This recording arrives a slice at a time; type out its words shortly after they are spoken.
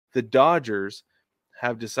the Dodgers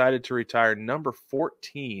have decided to retire number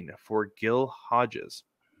 14 for Gil Hodges.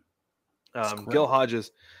 Gil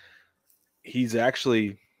Hodges, he's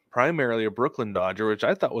actually primarily a Brooklyn Dodger, which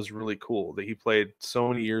I thought was really cool that he played so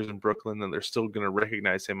many years in Brooklyn and they're still going to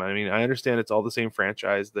recognize him. I mean, I understand it's all the same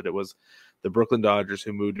franchise, that it was the Brooklyn Dodgers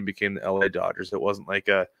who moved and became the LA Dodgers. It wasn't like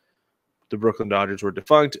the Brooklyn Dodgers were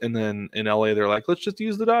defunct and then in LA they're like, let's just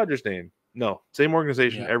use the Dodgers name. No, same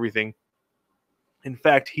organization, everything. In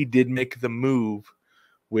fact, he did make the move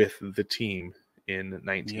with the team in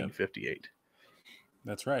 1958.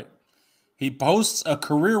 That's right. He boasts a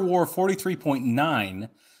career WAR 43.9,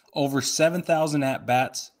 over 7,000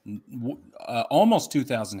 at-bats, almost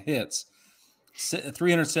 2,000 hits,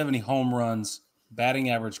 370 home runs, batting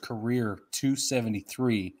average career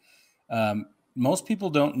 273. Most people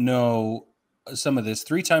don't know some of this.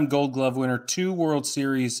 3-time Gold Glove winner, 2 World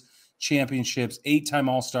Series championships, 8-time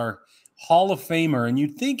All-Star, Hall of Famer, and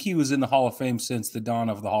you'd think he was in the Hall of Fame since the dawn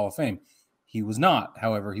of the Hall of Fame. He was not.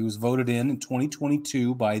 However, he was voted in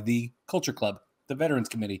 2022 by the Culture Club, the Veterans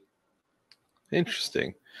Committee.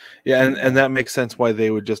 Interesting. Yeah, and that makes sense why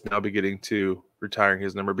they would just now be getting to retiring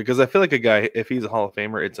his number, because I feel like a guy, if he's a Hall of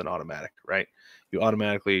Famer, it's an automatic, right? You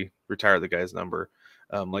automatically retire the guy's number.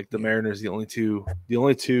 Like the Mariners, the only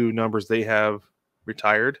two numbers they have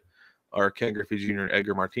retired are Ken Griffey Jr. and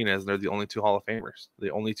Edgar Martinez. They're the only 2 Hall of Famers,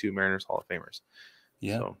 the only 2 Mariners Hall of Famers.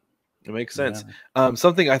 Yeah, so it makes sense. Yeah.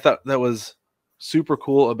 Something I thought that was super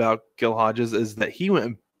cool about Gil Hodges is that he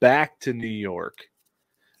went back to New York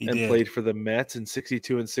and played for the Mets in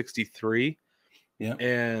 62 and 63. Yeah.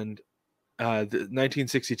 And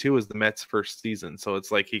 1962 was the Mets' first season. So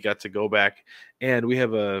it's like he got to go back. And we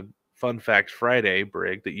have a Fun Fact Friday,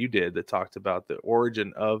 Brig, that you did that talked about the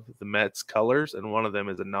origin of the Mets colors. And one of them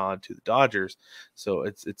is a nod to the Dodgers. So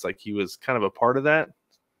it's like he was kind of a part of that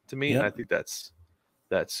to me. And I think that's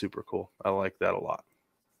super cool. I like that a lot.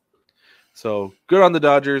 So good on the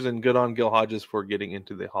Dodgers and good on Gil Hodges for getting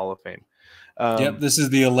into the Hall of Fame. This is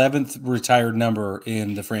the 11th retired number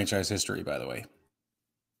in the franchise history, by the way.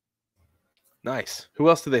 Nice. Who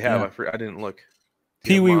else do they have? I didn't look.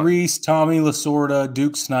 Pee Wee Reese, Tommy Lasorda,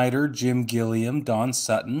 Duke Snider, Jim Gilliam, Don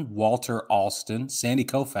Sutton, Walter Alston, Sandy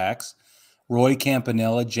Koufax, Roy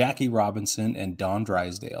Campanella, Jackie Robinson, and Don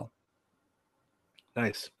Drysdale.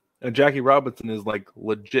 Nice. And Jackie Robinson is like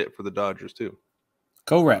legit for the Dodgers too.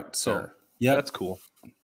 Correct, sir. Yeah, that's cool.